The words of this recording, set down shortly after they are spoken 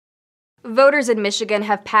Voters in Michigan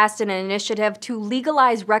have passed an initiative to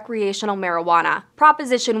legalize recreational marijuana.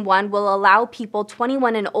 Proposition 1 will allow people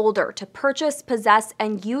 21 and older to purchase, possess,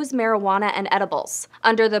 and use marijuana and edibles.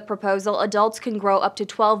 Under the proposal, adults can grow up to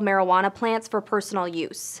 12 marijuana plants for personal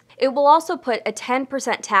use. It will also put a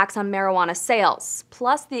 10% tax on marijuana sales,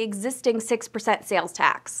 plus the existing 6% sales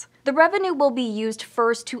tax. The revenue will be used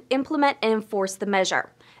first to implement and enforce the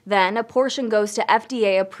measure. Then, a portion goes to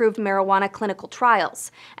FDA-approved marijuana clinical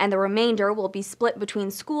trials, and the remainder will be split between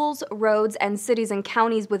schools, roads, and cities and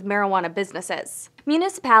counties with marijuana businesses.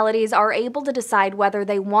 Municipalities are able to decide whether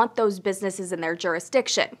they want those businesses in their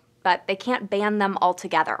jurisdiction, but they can't ban them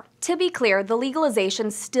altogether. To be clear, the legalization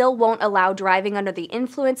still won't allow driving under the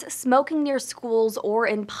influence, smoking near schools, or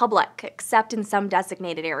in public, except in some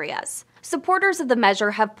designated areas. Supporters of the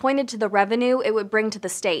measure have pointed to the revenue it would bring to the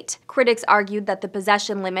state. Critics argued that the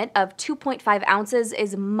possession limit of 2.5 ounces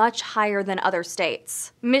is much higher than other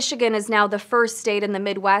states. Michigan is now the first state in the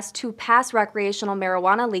Midwest to pass recreational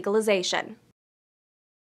marijuana legalization.